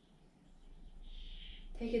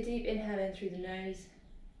 Take a deep inhale in through the nose.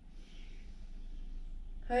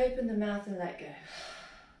 Open the mouth and let go.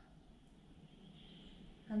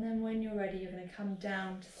 And then when you're ready, you're going to come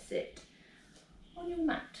down to sit on your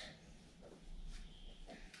mat.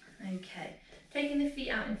 Okay, taking the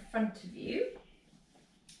feet out in front of you.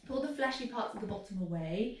 Pull the fleshy parts of the bottom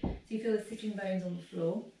away so you feel the sitting bones on the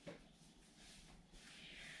floor.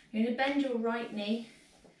 You're going to bend your right knee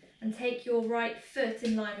and take your right foot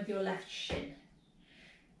in line with your left shin.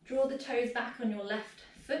 Draw the toes back on your left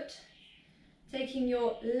foot, taking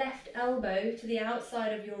your left elbow to the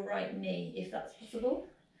outside of your right knee, if that's possible,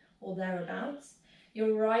 or thereabouts.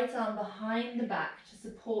 Your right arm behind the back to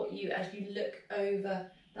support you as you look over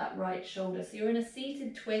that right shoulder. So you're in a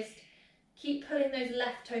seated twist. Keep pulling those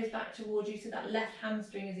left toes back towards you so that left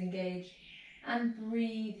hamstring is engaged. And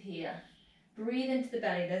breathe here. Breathe into the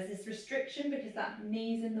belly. There's this restriction because that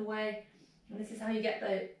knee's in the way. And this is how you get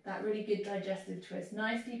that really good digestive twist.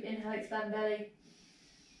 Nice deep inhale, expand belly.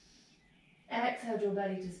 Exhale, draw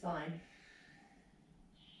belly to spine.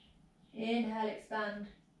 Inhale, expand.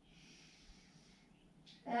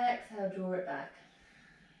 Exhale, draw it back.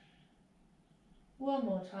 One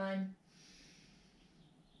more time.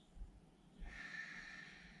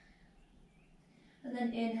 And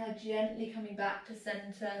then inhale, gently coming back to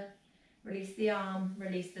center. Release the arm,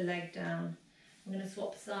 release the leg down. I'm going to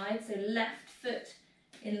swap sides. So left foot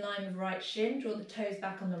in line with right shin. Draw the toes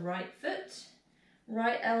back on the right foot.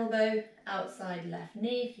 Right elbow outside left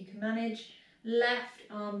knee if you can manage. Left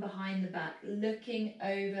arm behind the back, looking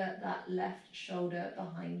over that left shoulder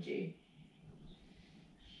behind you.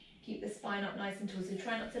 Keep the spine up nice and tall, so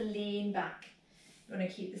try not to lean back. You want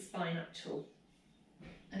to keep the spine up tall.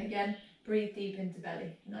 And again, breathe deep into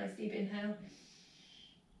belly. Nice deep inhale.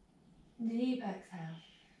 Deep exhale.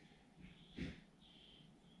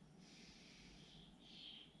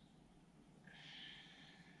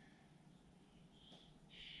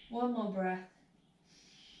 One more breath.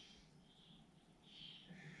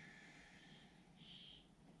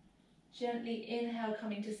 Gently inhale,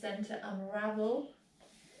 coming to center, unravel.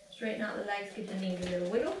 Straighten out the legs, give the knees a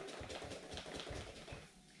little wiggle.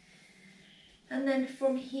 And then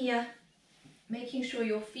from here, making sure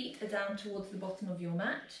your feet are down towards the bottom of your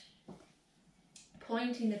mat.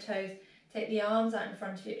 Pointing the toes, take the arms out in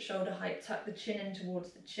front of you at shoulder height, tuck the chin in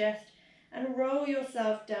towards the chest, and roll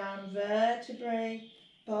yourself down vertebrae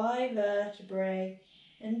by vertebrae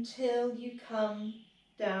until you come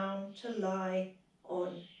down to lie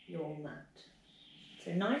on your mat.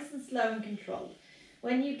 So nice and slow and controlled.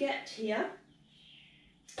 When you get here,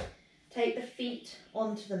 take the feet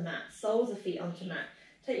onto the mat, soles of feet onto mat.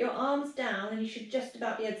 Take your arms down and you should just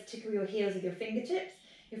about be able to tickle your heels with your fingertips.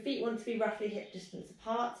 Your feet want to be roughly hip distance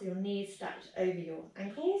apart, so your knees stacked over your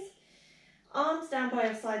ankles. Arms down by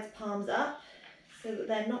your sides, palms up, so that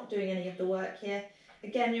they're not doing any of the work here.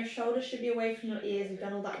 Again, your shoulders should be away from your ears. We've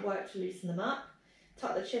done all that work to loosen them up.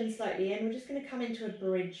 Tuck the chin slightly in. We're just going to come into a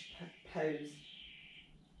bridge pose.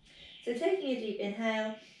 So taking a deep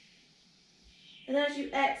inhale, and as you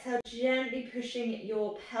exhale, gently pushing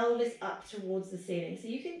your pelvis up towards the ceiling. So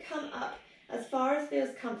you can come up as far as feels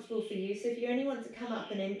comfortable for you. So if you only want to come up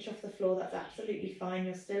an inch off the floor, that's absolutely fine.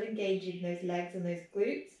 You're still engaging those legs and those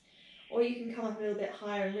glutes. Or you can come up a little bit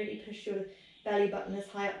higher and really push your belly button as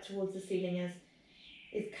high up towards the ceiling as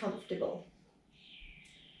is comfortable.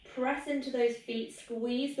 Press into those feet,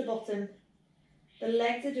 squeeze the bottom. The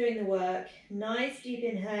legs are doing the work. Nice deep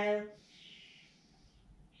inhale.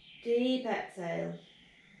 Deep exhale.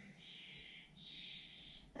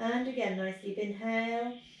 And again, nice deep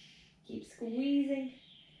inhale. Keep squeezing.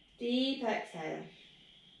 Deep exhale.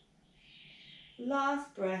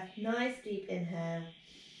 Last breath, nice deep inhale.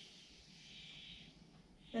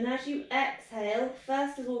 And as you exhale,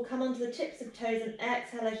 first of all, come onto the tips of toes and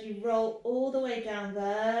exhale as you roll all the way down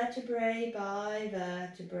vertebrae by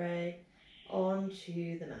vertebrae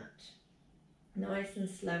onto the mat. Nice and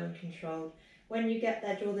slow and controlled. When you get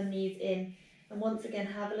there, draw the knees in and once again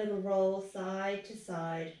have a little roll side to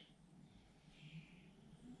side,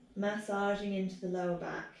 massaging into the lower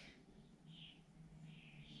back.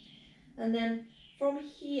 And then from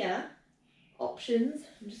here, options.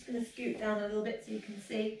 I'm just going to scoot down a little bit so you can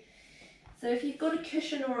see. So if you've got a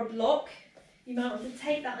cushion or a block, you might want to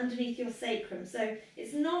take that underneath your sacrum. So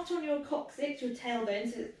it's not on your coccyx, your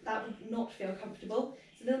tailbone, so that would not feel comfortable.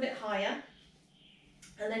 It's a little bit higher.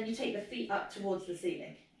 And then you take the feet up towards the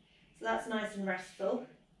ceiling. So that's nice and restful.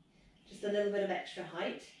 Just a little bit of extra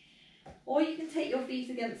height. Or you can take your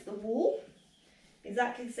feet against the wall.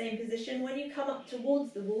 Exactly the same position. When you come up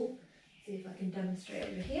towards the wall, see if I can demonstrate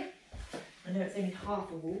over here. I know it's only half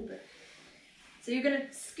a wall, but... So you're going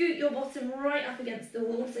to scoot your bottom right up against the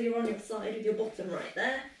wall, so you're on your side with your bottom right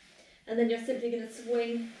there. And then you're simply going to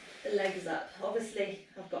swing the legs up. Obviously,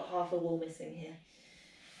 I've got half a wall missing here.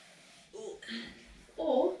 Ooh.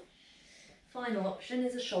 Or, final option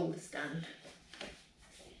is a shoulder stand.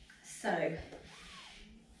 So,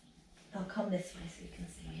 I'll come this way so you can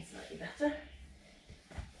see me slightly better.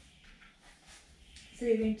 So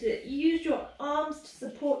you're going to use your arms to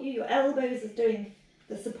support you, your elbows is doing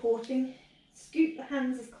the supporting. Scoot the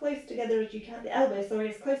hands as close together as you can, the elbows, sorry,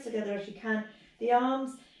 as close together as you can. The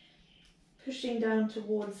arms pushing down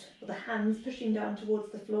towards, or the hands pushing down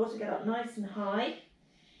towards the floor to get up nice and high.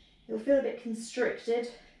 You'll feel a bit constricted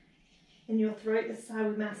in your throat. This is how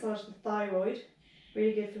we massage the thyroid.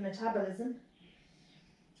 Really good for metabolism.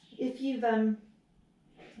 If you've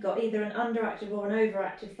got either an underactive or an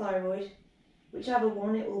overactive thyroid, whichever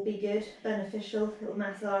one, it will be good, beneficial. It will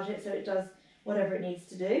massage it so it does whatever it needs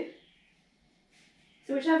to do.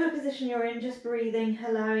 So whichever position you're in, just breathing,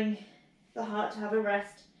 allowing the heart to have a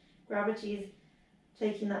rest. Gravity is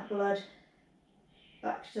taking that blood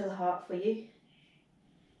back to the heart for you.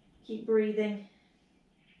 Keep breathing.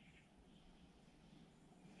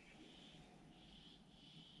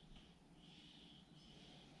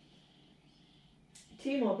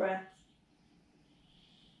 Two more breaths.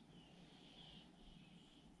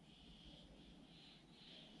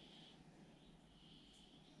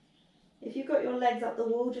 If you've got your legs up the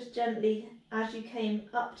wall, just gently, as you came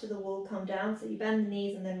up to the wall, come down. So you bend the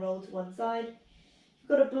knees and then roll to one side. If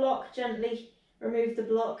you've got a block, gently remove the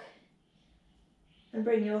block and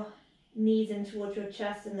bring your knees in towards your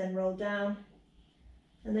chest and then roll down.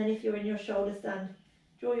 And then if you're in your shoulder stand,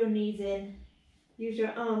 draw your knees in, use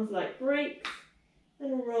your arms like brakes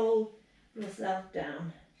and roll yourself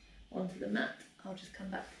down onto the mat. I'll just come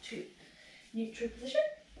back to neutral position.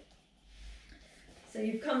 So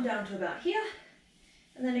you've come down to about here,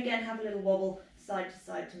 and then again have a little wobble side to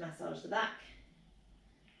side to massage the back.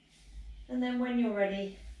 And then when you're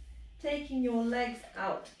ready, taking your legs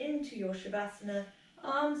out into your Shavasana,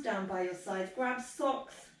 arms down by your sides, grab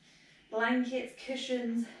socks, blankets,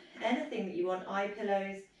 cushions, anything that you want, eye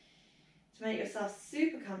pillows, to make yourself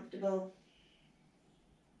super comfortable.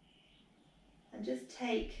 And just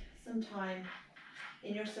take some time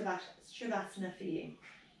in your Shavasana for you.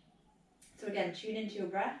 So again, tune into your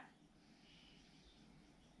breath.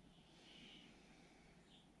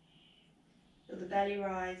 Feel the belly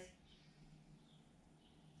rise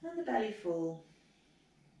and the belly fall.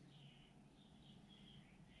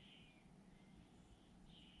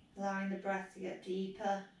 Allowing the breath to get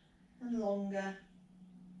deeper and longer.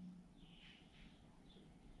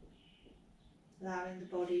 Allowing the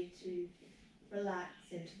body to relax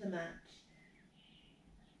into the mat.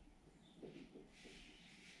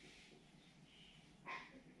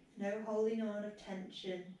 No holding on of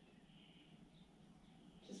tension,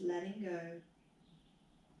 just letting go.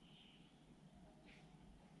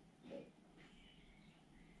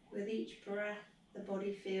 With each breath, the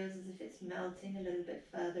body feels as if it's melting a little bit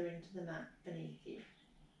further into the mat beneath you.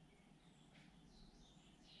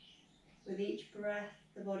 With each breath,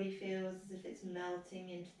 the body feels as if it's melting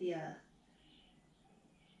into the earth,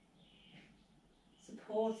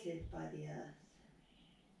 supported by the earth,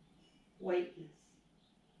 weightless.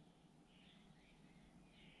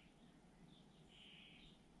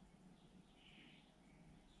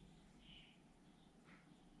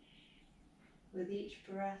 With each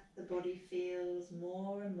breath, the body feels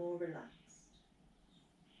more and more relaxed.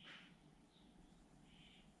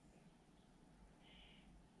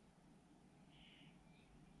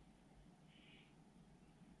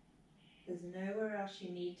 There's nowhere else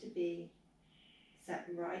you need to be except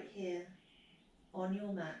right here on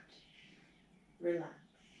your mat, relaxed.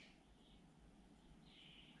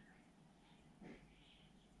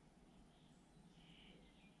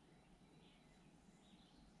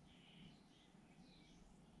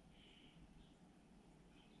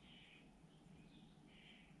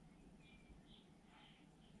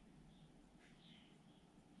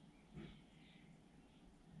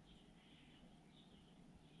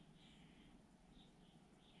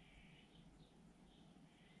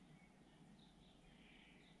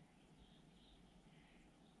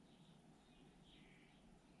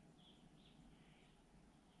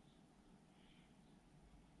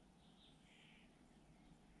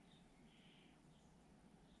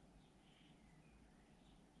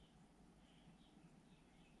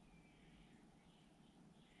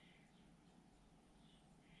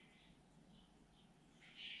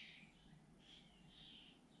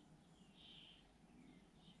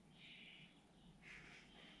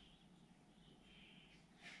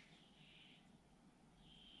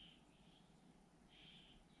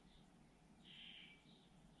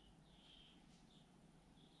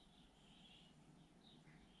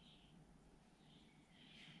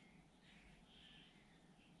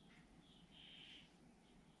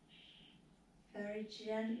 Very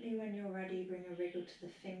gently, when you're ready, bring a wriggle to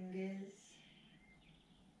the fingers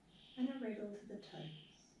and a wriggle to the toes.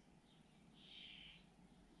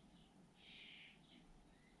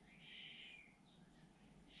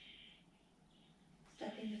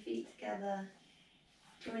 Stepping the feet together,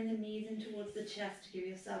 drawing the knees in towards the chest to give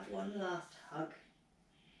yourself one last hug.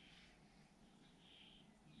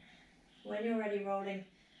 When you're ready, rolling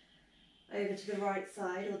over to the right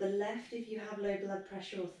side or the left if you have low blood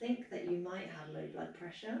pressure or think that you might have low blood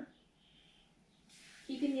pressure.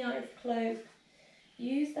 Keeping the eyes closed,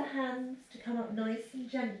 use the hands to come up nice and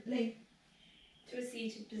gently to a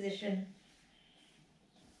seated position.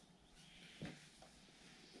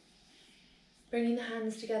 Bringing the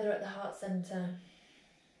hands together at the heart center.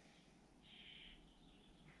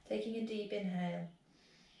 Taking a deep inhale.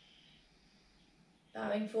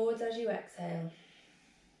 Bowing forwards as you exhale.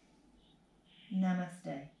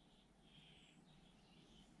 Namaste.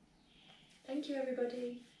 Thank you,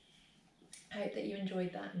 everybody. I hope that you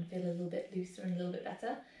enjoyed that and feel a little bit looser and a little bit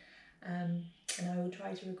better. And I will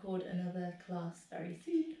try to record another class very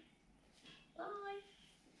soon.